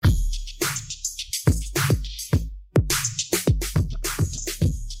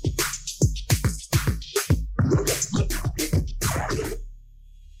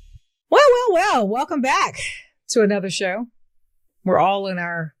Well, welcome back to another show. We're all in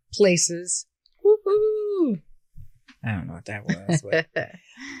our places. Woo-hoo. I don't know what that was. But.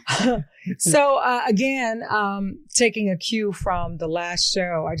 So, again, taking a cue from the last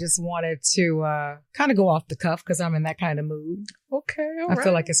show, I just wanted to kind of go off the cuff because I'm in that kind of mood. Okay, I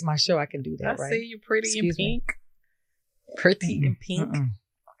feel like it's my show. I can do that, I right? see you pretty Excuse in me. pink. Pretty in pink.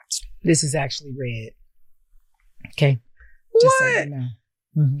 This is actually red. Okay. What? Just so you know.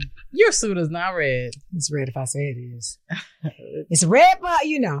 Mm-hmm. Your suit is not red. It's red if I say it is. It's red, but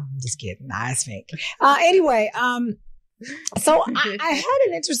you know, I'm just kidding. Nah, it's pink. Anyway, so I had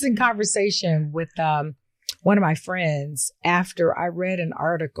an interesting conversation with one of my friends after I read an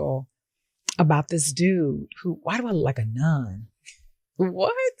article about this dude who, why do I look like a nun?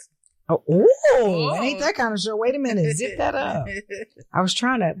 What? Oh, it ain't that kind of show. Wait a minute. Zip that up. I was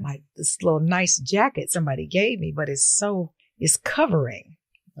trying to, this little nice jacket somebody gave me, but it's covering.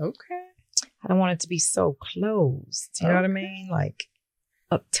 Okay. I don't want it to be so closed. You know what I mean? Like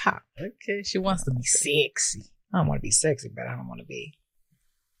up top. Okay. She wants to be sexy. I don't want to be sexy, but I don't want to be.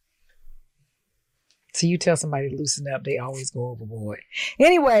 So you tell somebody to loosen up, they always go overboard.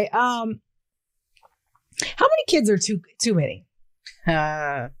 Anyway, how many kids are too many?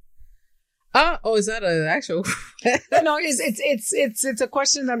 Oh, is that an actual? No, it's a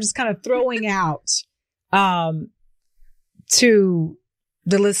question that I'm just kind of throwing out to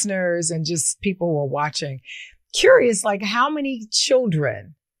the listeners and just people who are watching. Curious, like how many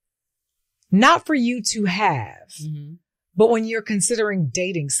children, not for you to have, but when you're considering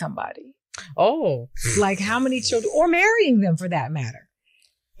dating somebody. Oh. Like how many children, or marrying them for that matter.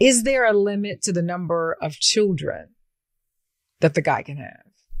 Is there a limit to the number of children that the guy can have?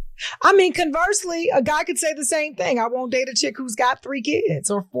 I mean, conversely, a guy could say the same thing. I won't date a chick who's got 3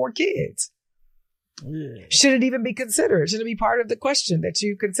 kids or 4 kids. Yeah. Should it even be considered? Should it be part of the question that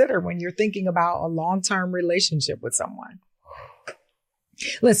you consider when you're thinking about a long-term relationship with someone?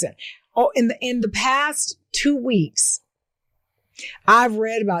 Listen, in the past 2 weeks, I've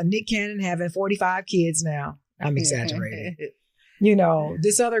read about Nick Cannon having 45 kids now. I'm exaggerating. You know,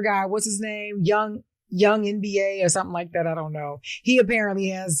 this other guy, what's his name? Young NBA or something like that. I don't know. He apparently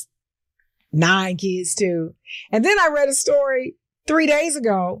has 9 kids too. And then I read a story 3 days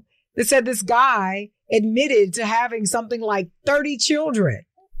ago that said this guy admitted to having something like 30 children.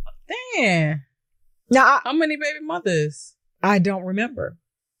 Damn. Now, how many baby mothers? I don't remember.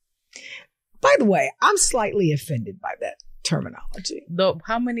 By the way, I'm slightly offended by that terminology.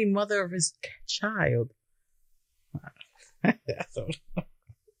 How many mother of his child? Let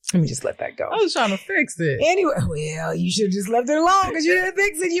me just let that go. I was trying to fix it. Anyway, well, you should have just left it alone because you didn't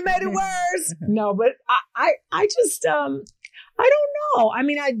fix it. You made it worse. No, but I just, I don't know. I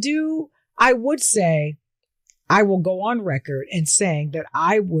mean, I would say I will go on record and saying that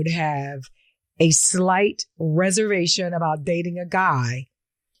I would have a slight reservation about dating a guy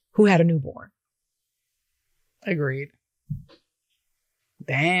who had a newborn. Agreed.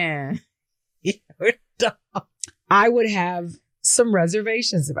 Damn. I would have some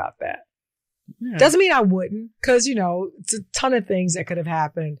reservations about that. Yeah. Doesn't mean I wouldn't, because, you know, it's a ton of things that could have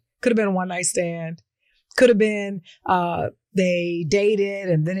happened. Could have been a one-night stand. Could have been they dated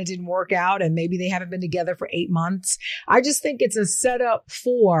and then it didn't work out and maybe they haven't been together for 8 months. I just think it's a setup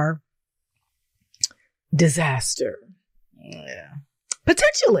for disaster. Yeah.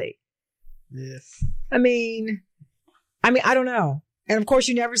 Potentially. Yes. I mean, I don't know. And of course,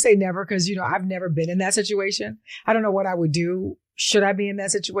 you never say never because, you know, I've never been in that situation. I don't know what I would do should I be in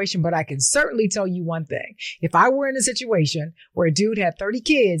that situation, but I can certainly tell you one thing. If I were in a situation where a dude had 30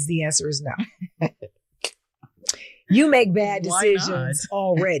 kids, the answer is no. You make bad decisions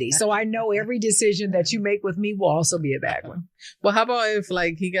already. So I know every decision that you make with me will also be a bad one. Well, how about if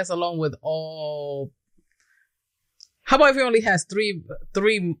like he gets along with all, how about if he only has three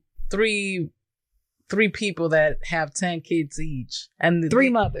people that have 10 kids each and 3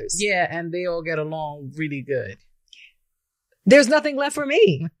 mothers. Yeah. And they all get along really good. There's nothing left for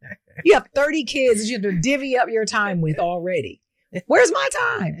me. You have 30 kids that you have to divvy up your time with already. Where's my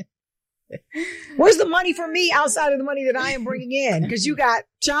time? Where's the money for me outside of the money that I am bringing in? Because you got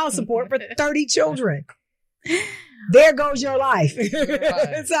child support for 30 children. There goes your life.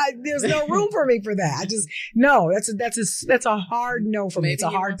 It's like, there's no room for me for that. I just, no, that's a hard no for me. It's a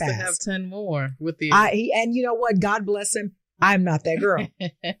hard pass. Maybe he wants to have 10 more with the. And you know what? God bless him. I'm not that girl.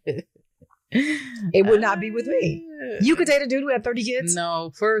 It would not be with me. You could date a dude who had 30 kids?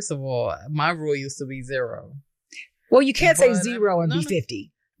 No, first of all, my rule used to be 0. Well, you can't say 0 and be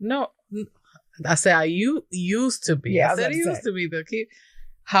 50. No, I say I used to be. Yeah, I said it used to be the kid.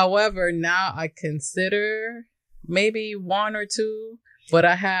 However, now I consider maybe 1 or 2. But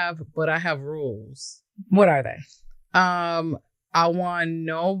I have rules. What are they? I want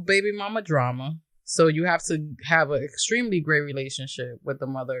no baby mama drama. So you have to have an extremely great relationship with the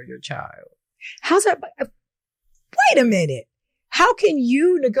mother of your child. How's that? Wait a minute. How can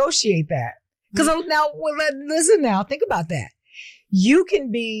you negotiate that? Because listen now, think about that. You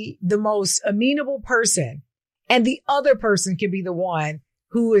can be the most amenable person and the other person can be the one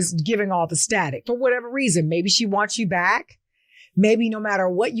who is giving all the static for whatever reason. Maybe she wants you back. Maybe no matter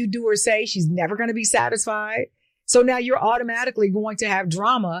what you do or say, she's never going to be satisfied. So now you're automatically going to have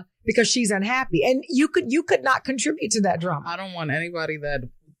drama because she's unhappy. And you could not contribute to that drama. I don't want anybody that's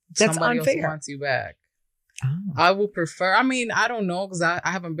somebody unfair. else wants you back. Oh. I would prefer, I don't know because I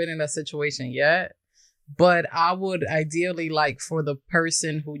haven't been in that situation yet, but I would ideally like for the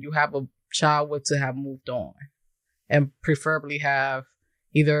person who you have a child with to have moved on and preferably have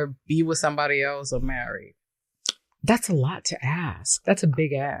either be with somebody else or married. That's a lot to ask. That's a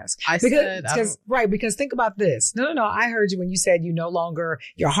big ask. Because think about this. No. I heard you when you said your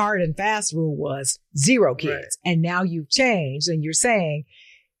hard and fast rule was 0 kids. Right. And now you've changed and you're saying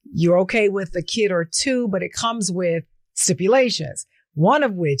you're okay with a kid or 2, but it comes with stipulations. One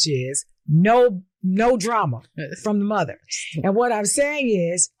of which is no drama from the mother. And what I'm saying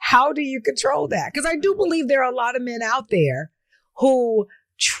is, how do you control that? Because I do believe there are a lot of men out there who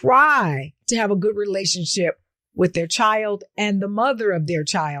try to have a good relationship with their child and the mother of their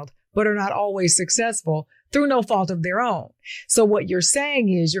child, but are not always successful through no fault of their own. So what you're saying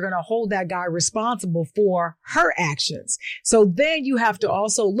is you're going to hold that guy responsible for her actions. So then you have to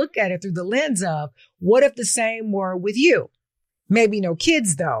also look at it through the lens of, what if the same were with you? Maybe no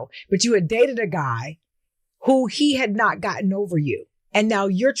kids though, but you had dated a guy who he had not gotten over you. And now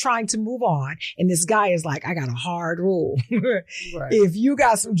you're trying to move on. And this guy is like, I got a hard rule. Right. If you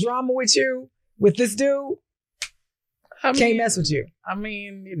got some drama with this dude, can't mess with you. I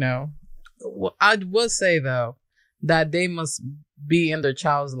would say though that they must be in their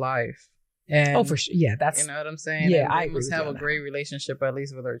child's life. And for sure. Yeah, that's, you know what I'm saying? Yeah, I must have a great relationship, at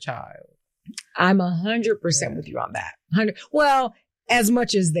least with their child. I'm 100% with you on that. Well, as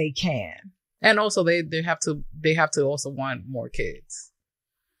much as they can. And also they have to also want more kids.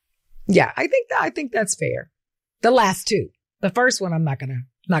 Yeah, I think that's fair. The last 2. The first one, I'm not gonna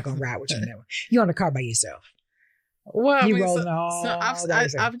ride with you on that one. You're on the car by yourself. Well,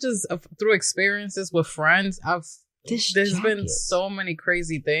 I've just through experiences with friends, there's been so many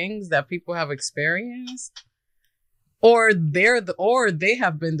crazy things that people have experienced, or they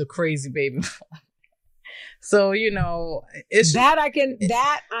have been the crazy baby. So it's that I can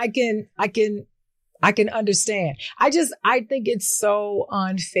understand. I think it's so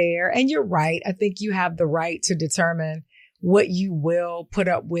unfair, and you're right. I think you have the right to determine what you will put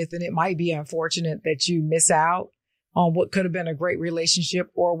up with, and it might be unfortunate that you miss out on what could have been a great relationship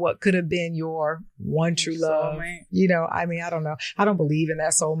or what could have been your one true love. Soulmate. I don't know. I don't believe in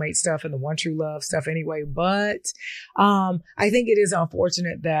that soulmate stuff and the one true love stuff anyway, but I think it is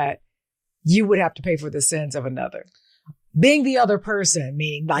unfortunate that you would have to pay for the sins of another. Being the other person,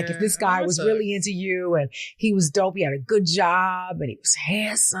 meaning if this guy was really into you and he was dope, he had a good job and he was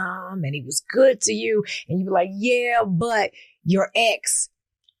handsome and he was good to you, and you were like, yeah, but your ex,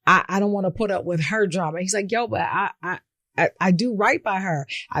 I don't want to put up with her drama. He's like, yo, but I do right by her.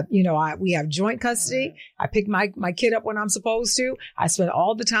 We have joint custody. I pick my kid up when I'm supposed to. I spend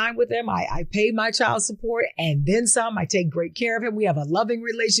all the time with him. I pay my child support and then some. I take great care of him. We have a loving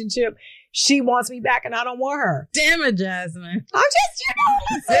relationship. She wants me back and I don't want her. Damn it, Jasmine. I'm just,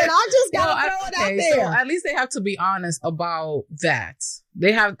 listen, I just gotta throw it out there. So at least they have to be honest about that.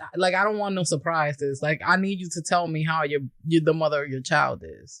 They have, I don't want no surprises. I need you to tell me how you're the mother of your child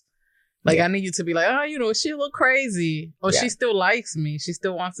is. I need you to be like, oh, she look crazy. Or she still likes me. She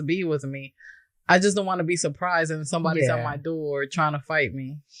still wants to be with me. I just don't want to be surprised and somebody's at my door trying to fight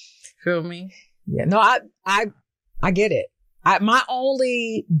me. Feel me? Yeah, no, I get it. My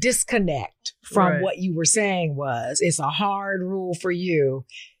only disconnect from what you were saying was it's a hard rule for you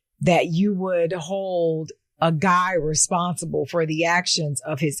that you would hold a guy responsible for the actions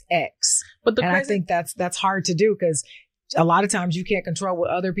of his ex. I think that's hard to do because a lot of times you can't control what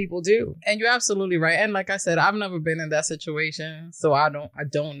other people do. And you're absolutely right. And like I said, I've never been in that situation, so I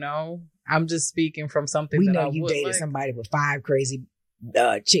don't know. I'm just speaking from something we that know you dated somebody with 5 crazy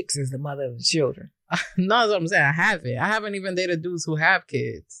chicks as the mother of the children. No, that's what I'm saying. I haven't even dated dudes who have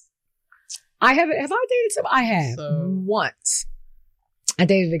kids. I haven't. Have I dated some? I have. Once. I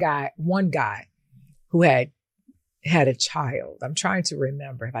dated one guy who had a child. I'm trying to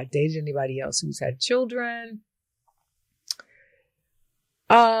remember if I dated anybody else who's had children.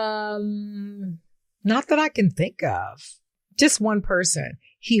 Not that I can think of. just one person,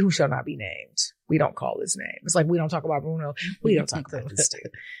 he who shall not be named. We don't call his name. It's like we don't talk about Bruno. We don't talk about this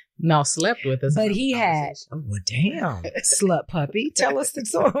dude. No, slept with us. But he had, oh, well, damn, slut puppy. Tell us the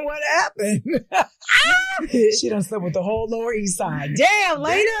story. What happened? She done slept with the whole Lower East Side. Damn,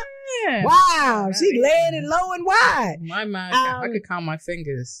 Lena. Yeah. Wow. She laid it low and wide. My mind, I could count my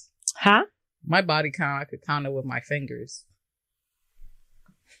fingers. Huh? My body count, I could count it with my fingers.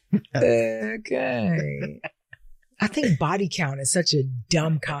 Okay. I think body count is such a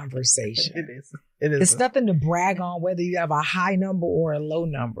dumb conversation. It is. It is. It's nothing to brag on whether you have a high number or a low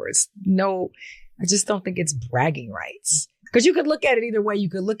number. I just don't think it's bragging rights. Because you could look at it either way. You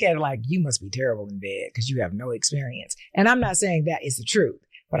could look at it like you must be terrible in bed because you have no experience. And I'm not saying that is the truth,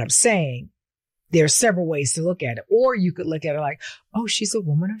 but I'm saying there are several ways to look at it. Or you could look at it like, oh, she's a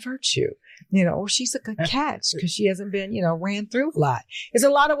woman of virtue, or she's a good catch because she hasn't been, ran through a lot. There's a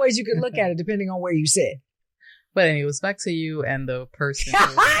lot of ways you could look at it depending on where you sit. But anyways, back to you and the person. She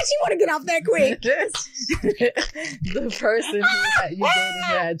want to get off that quick. The person you dated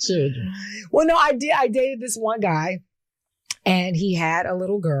had children. Well, no, I did. I dated this one guy, and he had a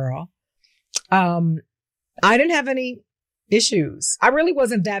little girl. I didn't have any issues. I really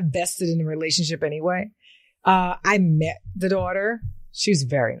wasn't that vested in the relationship anyway. I met the daughter. She was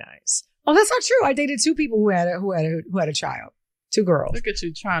very nice. Oh, that's not true. I dated two people who had a child. Two girls. Look at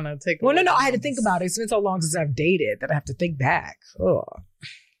you trying to take. Well, no. I had to think about it. It's been so long since I've dated that I have to think back. Oh,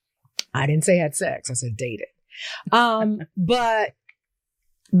 I didn't say had sex. I said dated. But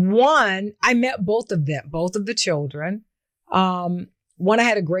one, I met both of them, both of the children. One I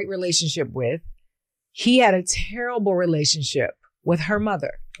had a great relationship with. He had a terrible relationship with her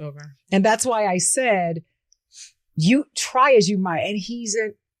mother. Okay. And that's why I said, you try as you might. And he's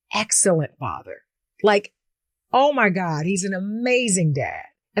an excellent father. Like, oh my God, he's an amazing dad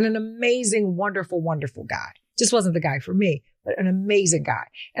and an amazing, wonderful, wonderful guy. Just wasn't the guy for me, but an amazing guy.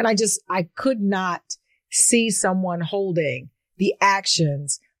 And I could not see someone holding the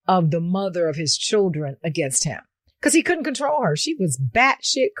actions of the mother of his children against him because he couldn't control her. She was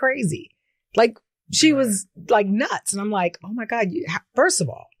batshit crazy. Like she was like nuts. And I'm like, oh my God, first of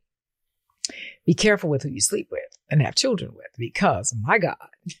all, be careful with who you sleep with and have children with because, my God,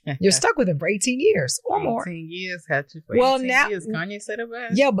 you're stuck with him for 18 years or more. 18 years had you for 18 years. Kanye said it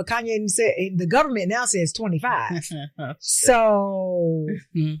best. Yeah, but Kanye said, the government now says 25. So,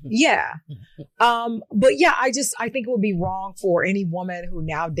 yeah. But yeah, I think it would be wrong for any woman who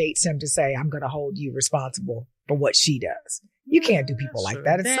now dates him to say, I'm going to hold you responsible for what she does. You can't do people like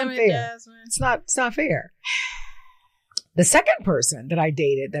that. It's unfair. It's not fair. The second person that I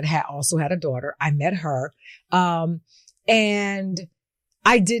dated that also had a daughter, I met her. And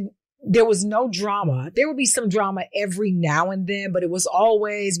there was no drama. There would be some drama every now and then, but it was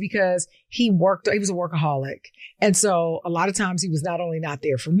always because he was a workaholic. And so a lot of times he was not only not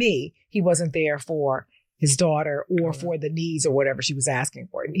there for me, he wasn't there for his daughter or for the needs or whatever she was asking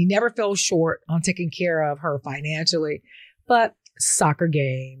for. He never fell short on taking care of her financially, but soccer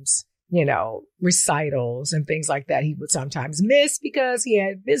games, recitals and things like that he would sometimes miss because he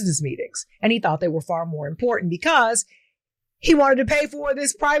had business meetings and he thought they were far more important because he wanted to pay for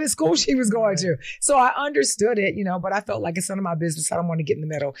this private school she was going to. So I understood it, but I felt like it's none of my business. I don't want to get in the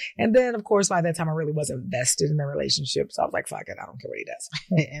middle. And then, of course, by that time, I really wasn't invested in the relationship. So I was like, fuck it. I don't care what he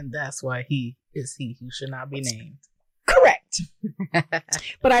does. And that's why he is he who should not be named. Correct.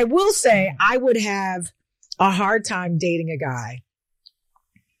 But I will say I would have a hard time dating a guy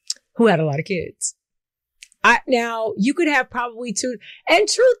who had a lot of kids. Now, you could have probably two. And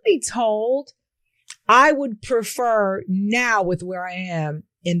truth be told, I would prefer now with where I am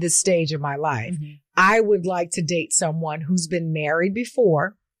in this stage of my life, I would like to date someone who's been married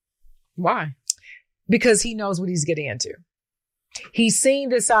before. Why? Because he knows what he's getting into. He's seen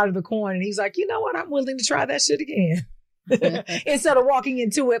this side of the coin and he's like, you know what? I'm willing to try that shit again. Instead of walking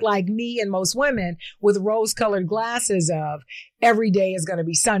into it like me and most women with rose-colored glasses of every day is going to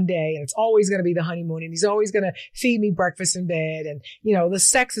be Sunday and it's always going to be the honeymoon and he's always going to feed me breakfast in bed and, the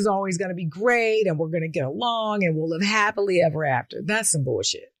sex is always going to be great and we're going to get along and we'll live happily ever after. That's some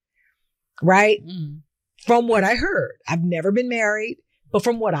bullshit. Right? From what I heard. I've never been married, but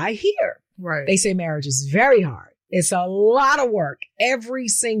from what I hear, they say marriage is very hard. It's a lot of work every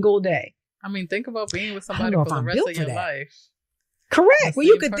single day. I mean, think about being with somebody for the rest of your life. Correct. Well,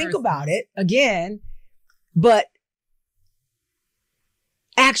 you could think about it again, but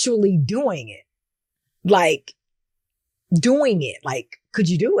actually doing it, could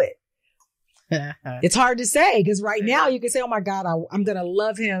you do it? It's hard to say because right now you can say, oh my God, I'm going to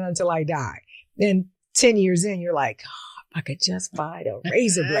love him until I die. Then 10 years in, you're like, oh, I could just find a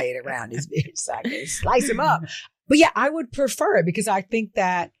razor blade around this bitch so I can slice him up. But yeah, I would prefer it because I think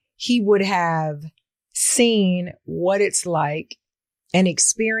that he would have seen what it's like and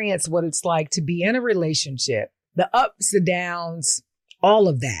experienced what it's like to be in a relationship, the ups, the downs, all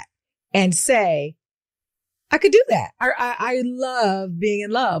of that, and say, I could do that. I love being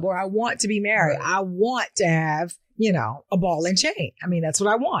in love, or I want to be married. Right. I want to have, a ball and chain. I mean, that's what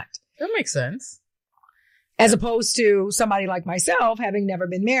I want. That makes sense. As opposed to somebody like myself, having never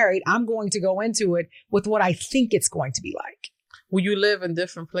been married, I'm going to go into it with what I think it's going to be like. Will you live in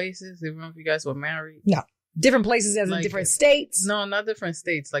different places even if you guys were married? No. Different places as in different states? No, not different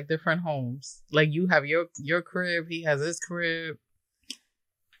states, like different homes. Like you have your crib, he has his crib.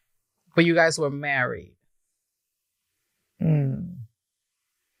 But you guys were married.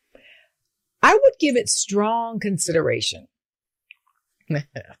 I would give it strong consideration.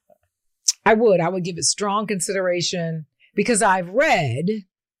 I would give it strong consideration because I've read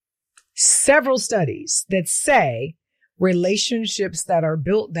several studies that say relationships that are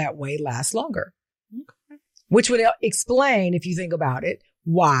built that way last longer. Okay. Which would explain, if you think about it,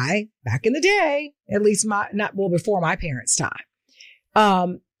 why back in the day, at least before my parents'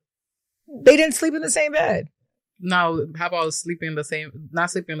 time, they didn't sleep in the same bed. Now, how about not sleeping in the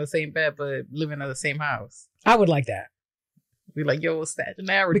same bed, but living in the same house? I would like that. Be like, yo,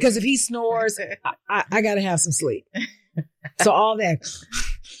 Sagittarius. Because if he snores, I got to have some sleep. So all that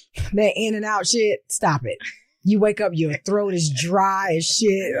in and out shit, stop it. You wake up, your throat is dry as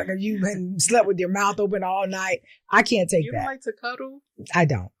shit. Like you've been slept with your mouth open all night. I can't take that. You like to cuddle? I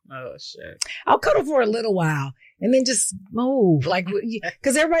don't. Oh, shit. I'll cuddle for a little while and then just move. Like,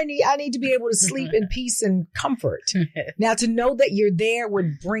 because I need to be able to sleep in peace and comfort. Now, to know that you're there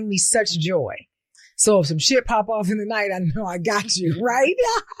would bring me such joy. So if some shit pop off in the night, I know I got you, right?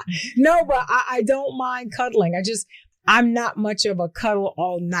 No, but I don't mind cuddling. I'm not much of a cuddle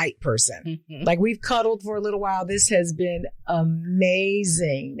all night person. Like we've cuddled for a little while. This has been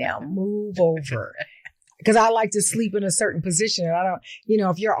amazing. Now move over. Because I like to sleep in a certain position. And I don't,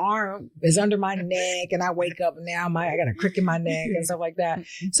 if your arm is under my neck and I wake up and now I got a crick in my neck and stuff like that.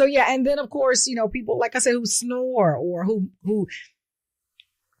 So yeah. And then of course, people, like I said, who snore or who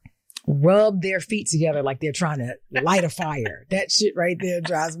rub their feet together like they're trying to light a fire. That shit right there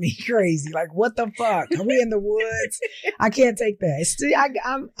drives me crazy. Like, what the fuck? Are we in the woods? I can't take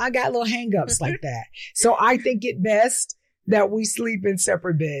that. I got little hangups like that. So I think it best that we sleep in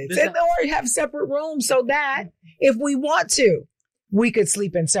separate beds or have separate rooms so that if we want to, we could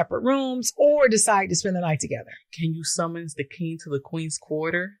sleep in separate rooms or decide to spend the night together. Can you summons the king to the queen's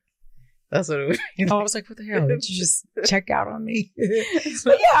quarter? That's what it was. Oh, I was like, what the hell? Did you just check out on me?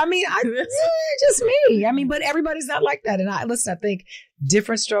 But yeah, I mean, just me. I mean, but everybody's not like that. And I think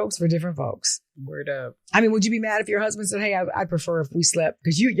different strokes for different folks. Word up. I mean, would you be mad if your husband said, hey, I'd prefer if we slept?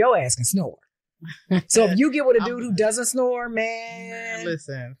 Because your ass can snore. So if you get with a dude who doesn't snore, man.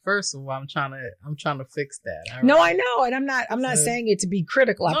 Listen, first of all, I'm trying to fix that. No, I know. And I'm not saying it to be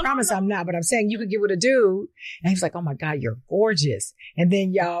critical. I promise I'm not, but I'm saying you could get with a dude and he's like, oh my God, you're gorgeous. And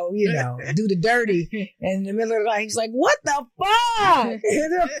then y'all, do the dirty. And in the middle of the night, he's like, what the fuck?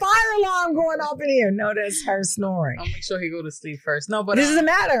 There's a fire alarm going off in here. No, that's her snoring. I'll make sure he go to sleep first. No, but this doesn't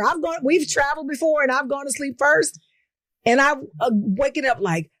matter. We've traveled before and I've gone to sleep first. And I'm waking up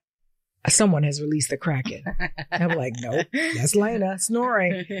like, someone has released the Kraken. I'm like, nope, that's Lena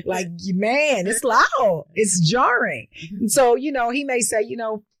snoring. Like, man, it's loud. It's jarring. And so, he may say,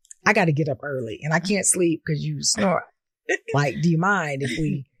 I got to get up early and I can't sleep because you snore. Like, do you mind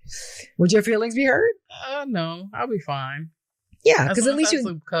would your feelings be hurt? No, I'll be fine. Yeah, because at least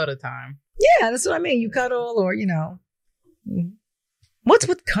some cuddle time. Yeah, that's what I mean. You cuddle or, What's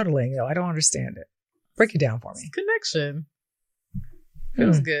with cuddling though? I don't understand it. Break it down for me. It's connection.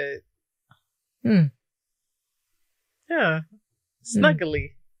 Feels good. Yeah. Snuggly.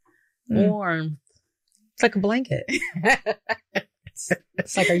 Warm. It's like a blanket.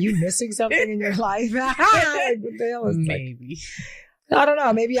 It's like, are you missing something in your life? Like, what the hell is maybe. I don't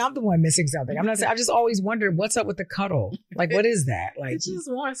know. Maybe I'm the one missing something. I'm not saying. I just always wondered what's up with the cuddle. Like, what is that? Like, it just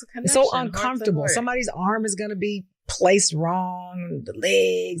wants a connection. It's so uncomfortable. Somebody's arm is going to be placed wrong. The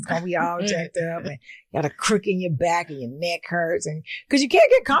legs going to be all jacked up, and you got a crook in your back, and your neck hurts, and because you can't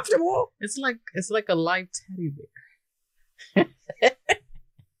get comfortable. It's like a live teddy bear.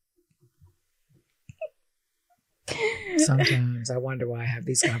 Sometimes I wonder why I have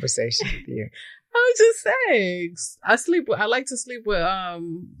these conversations with you. I was just saying, I like to sleep with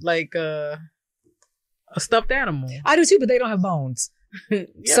like a stuffed animal. I do too, but they don't have bones. Yeah.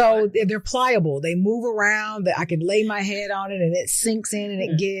 So they're pliable. They move around. I can lay my head on it and it sinks in and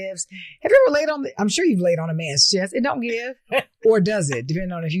it gives. Have you ever laid on, I'm sure you've laid on a man's chest. It don't give. Or does it?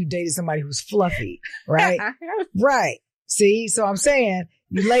 Depending on if you dated somebody who's fluffy, right? Right. See? So I'm saying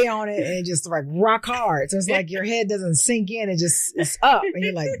you lay on it and it just like rock hard. So it's like your head doesn't sink in. It's up. And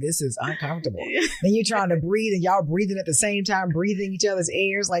you're like, this is uncomfortable. Then you're trying to breathe and y'all breathing at the same time, breathing each other's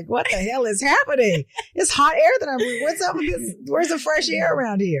airs. Like, what the hell is happening? It's hot air that I'm breathing. What's up with this? Where's the fresh air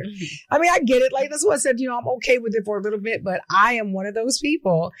around here? I mean, I get it. Like, that's what I said, I'm okay with it for a little bit, but I am one of those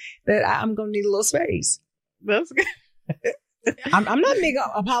people that I'm going to need a little space. That's good. I'm not being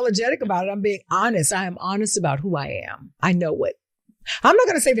apologetic about it. I'm being honest. I am honest about who I am. I know what. I'm not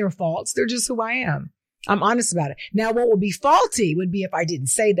going to say they're faults. They're just who I am. I'm honest about it. Now, what would be faulty would be if I didn't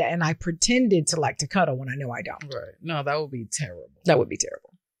say that and I pretended to like to cuddle when I know I don't. Right. No, that would be terrible. That would be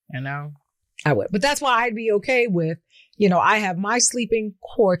terrible. You know? I would. But that's why I'd be okay with, I have my sleeping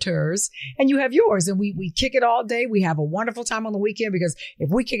quarters and you have yours and we kick it all day. We have a wonderful time on the weekend because if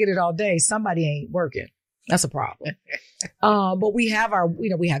we kick it all day, somebody ain't working. That's a problem. But we have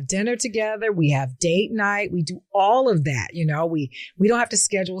we have dinner together. We have date night. We do all of that. We don't have to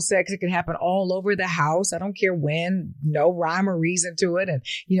schedule sex. It can happen all over the house. I don't care when, no rhyme or reason to it. And,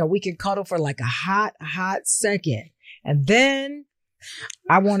 we can cuddle for like a hot second. And then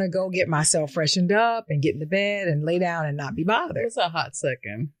I want to go get myself freshened up and get in the bed and lay down and not be bothered. It's a hot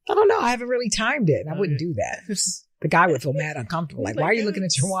second. I don't know. I haven't really timed it. I wouldn't do that. The guy would feel mad uncomfortable. Like, why are you looking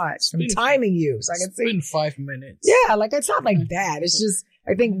at your watch? I'm timing you so I can see. It's been 5 minutes. Yeah, like it's not like that. It's just,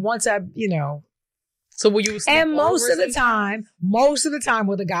 I think once So will you sleep and most over of the time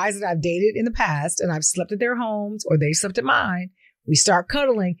with the guys that I've dated in the past and I've slept at their homes or they slept at mine, we start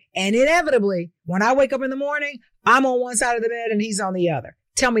cuddling and inevitably when I wake up in the morning, I'm on one side of the bed and he's on the other.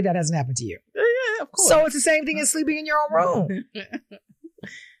 Tell me that hasn't happened to you. Yeah, of course. So it's the same thing as sleeping in your own room.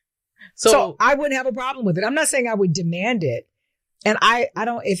 So I wouldn't have a problem with it. I'm not saying I would demand it. And I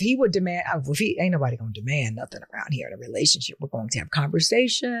don't, if he would demand, ain't nobody going to demand nothing around here in a relationship. We're going to have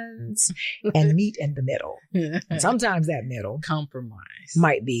conversations and meet in the middle. And sometimes that middle compromise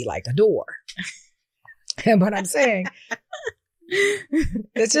might be like a door. But I'm saying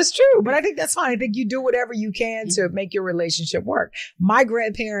it's just true. But I think that's fine. I think you do whatever you can to make your relationship work. My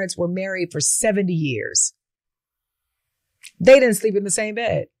grandparents were married for 70 years. They didn't sleep in the same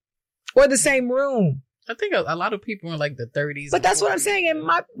bed. Or the same room. I think a lot of people in like the 30s. But that's what I'm saying. And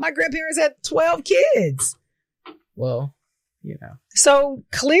my grandparents had 12 kids. Well, So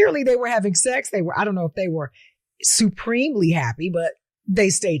clearly they were having sex. I don't know if they were supremely happy, but they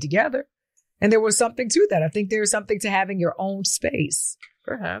stayed together. And there was something to that. I think there's something to having your own space.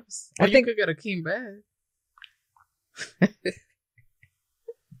 Perhaps. Or you could get a king bed.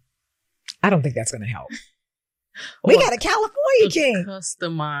 I don't think that's going to help. We got a California king.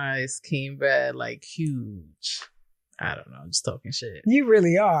 Customized king bed, like huge. I don't know. I'm just talking shit. You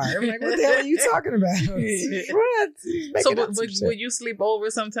really are. I'm like, what the hell are you talking about? What? So would you sleep over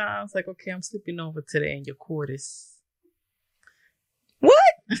sometimes? Like, okay, I'm sleeping over today in your quarters. What?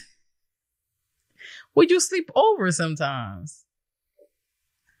 Would you sleep over sometimes?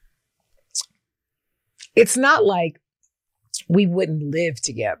 It's not like we wouldn't live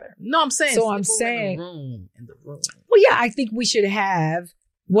together. No, I'm saying. So I'm saying in the room. Well, yeah, I think we should have.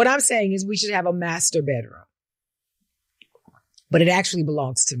 What I'm saying is we should have a master bedroom, but it actually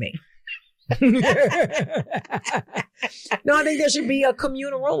belongs to me. No, I think there should be a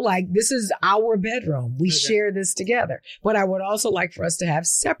communal room. Like this is our bedroom. We share this together. But I would also like for us to have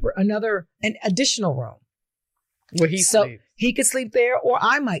an additional room where he sleeps. He could sleep there, or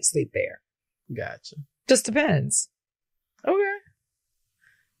I might sleep there. Gotcha. Just depends. Okay. I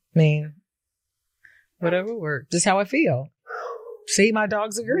mean, whatever works. Just how I feel. See, my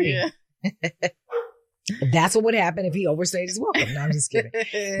dogs agree. Yeah. That's what would happen if he overstayed his welcome. No, I'm just kidding.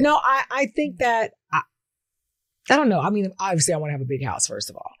 No, I think that, I don't know. I mean, obviously I want to have a big house,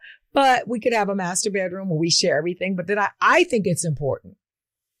 first of all. But we could have a master bedroom where we share everything. But then I think it's important,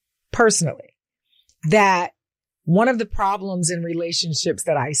 personally, that one of the problems in relationships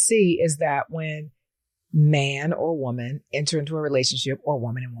that I see is that when man or woman enter into a relationship, or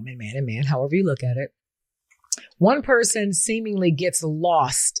woman and woman, man and man, however you look at it, one person seemingly gets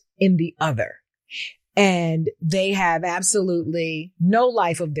lost in the other. And they have absolutely no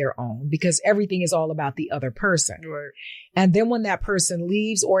life of their own because everything is all about the other person. Right. And then when that person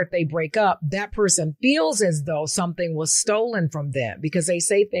leaves, or if they break up, that person feels as though something was stolen from them because they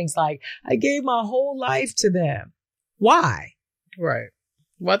say things like, I gave my whole life to them. Why? Right.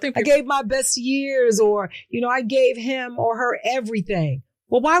 Well, I gave my best years, or, I gave him or her everything.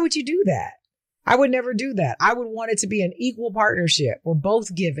 Well, why would you do that? I would never do that. I would want it to be an equal partnership. We're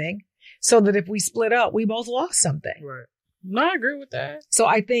both giving so that if we split up, we both lost something. Right. No, I agree with that. So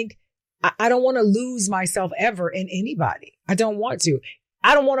I think I don't want to lose myself ever in anybody. I don't want to.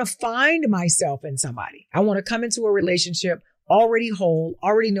 I don't want to find myself in somebody. I want to come into a relationship already whole,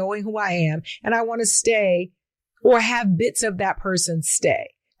 already knowing who I am, and I want to stay or have bits of that person stay.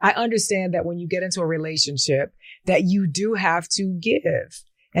 I understand that when you get into a relationship that you do have to give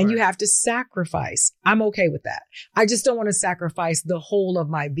and you have to sacrifice. I'm okay with that. I just don't want to sacrifice the whole of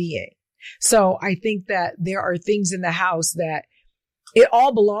my being. So I think that there are things in the house that it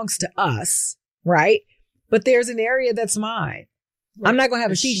all belongs to us, right? But there's an area that's mine. I'm not going to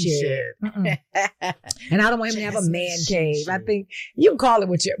have a she shed. And I don't want him to have a man cave. I think you can call it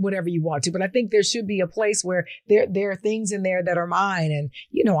whatever you want to, but I think there should be a place where there are things in there that are mine. And,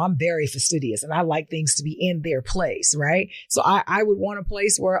 you know, I'm very fastidious and I like things to be in their place, right? So I would want a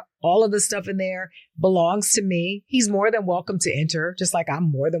place where all of the stuff in there belongs to me. He's more than welcome to enter, just like I'm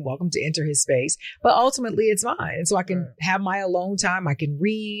more than welcome to enter his space. But ultimately, it's mine. And so I can have my alone time. I can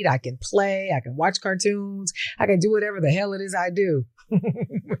read. I can play. I can watch cartoons. I can do whatever the hell it is I do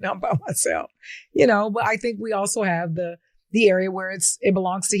when I'm by myself. You know, but I think we also have the area where it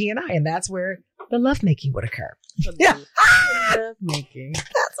belongs to he and I. And that's where the lovemaking would occur. Lovemaking.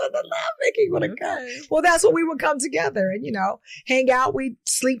 That's what the lovemaking would occur. Well, that's what we would come together and, you know, hang out. We'd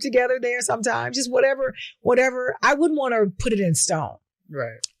sleep together there sometimes, just whatever. I wouldn't want to put it in stone.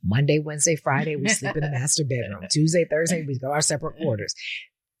 Right. Monday, Wednesday, Friday, we sleep in the master bedroom. Tuesday, Thursday, we go our separate quarters.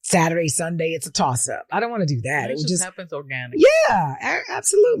 Saturday, Sunday, it's a toss up. I don't want to do that. It just happens organically. Yeah,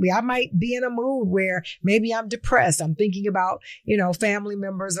 absolutely. I might be in a mood where maybe I'm depressed. I'm thinking about, you know, family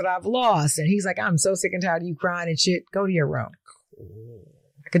members that I've lost. And he's like, I'm so sick and tired of you crying and shit. Go to your room. Cool.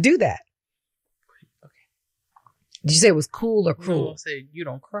 I could do that. Okay. Did you say it was cool or cruel? No, I said you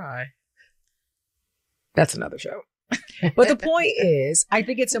don't cry. That's another show. But the point is, I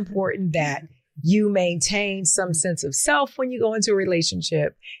think it's important that you maintain some sense of self when you go into a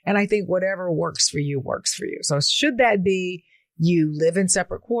relationship. And I think whatever works for you, works for you. So should that be you live in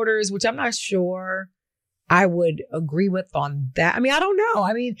separate quarters, which I'm not sure I would agree with on that. I mean, I don't know.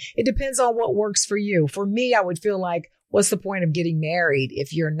 I mean, it depends on what works for you. For me, I would feel like, what's the point of getting married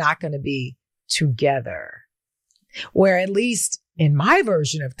if you're not going to be together? Where at least in my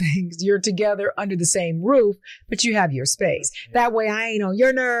version of things, you're together under the same roof, but you have your space. That way I ain't on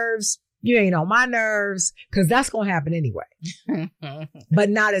your nerves. You ain't on my nerves, because that's going to happen anyway. But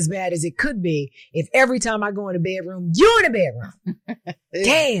not as bad as it could be if every time I go in the bedroom, you're in the bedroom.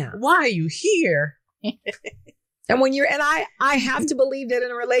 Damn. Why are you here? And I have to believe that in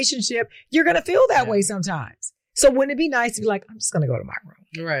a relationship, you're going to feel that way sometimes. So wouldn't it be nice to be like, I'm just going to go to my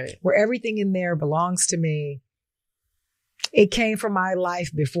room. Right. Where everything in there belongs to me. It came from my life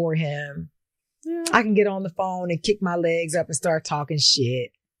before him. Yeah. I can get on the phone and kick my legs up and start talking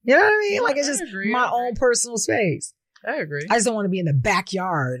shit. You know what I mean? Like, it's just my own personal space. I agree. I just don't want to be in the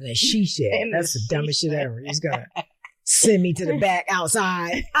backyard in a she shed. That's the dumbest shit ever. He's going to send me to the back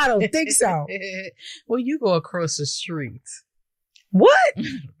outside. I don't think so. Well, you go across the street. What?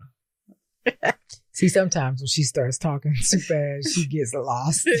 See, sometimes when she starts talking too fast, she gets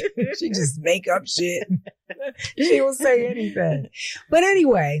lost. She just make up shit. She will say anything. But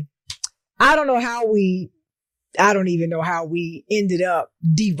anyway, I don't even know how we ended up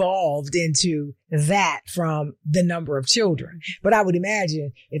devolved into that from the number of children. But I would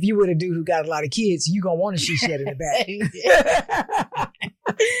imagine if you were a dude who got a lot of kids, you going to want a she shed in the back.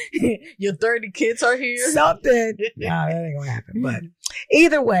 Your 30 kids are here? Something. No, that ain't going to happen. But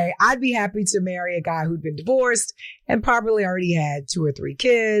either way, I'd be happy to marry a guy who'd been divorced and probably already had 2 or 3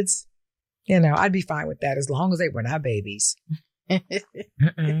 kids. You know, I'd be fine with that as long as they were not babies. I'd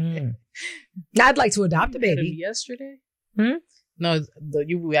like to adopt a baby. Yesterday? No,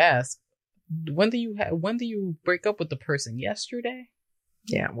 you asked. When do you break up with the person? Yesterday?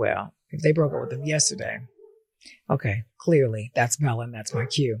 Yeah, well, if they broke up with them yesterday, okay, clearly that's Bella and that's my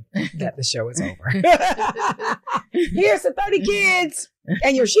cue that the show is over. Here's the 30 kids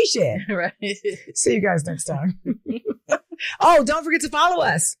and your she shed. Right. See you guys next time. Oh, don't forget to follow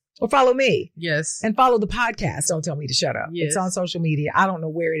us. Or follow me. Yes. And follow the podcast. Don't tell me to shut up. Yes. It's on social media. I don't know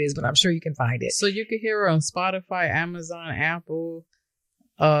where it is, but I'm sure you can find it. So you can hear it on Spotify, Amazon, Apple,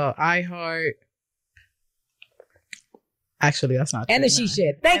 iHeart. Actually, that's not true. And the she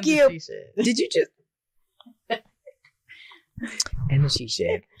shed. Thank you. Did you just... And the she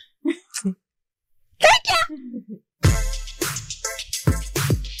shed. Thank you.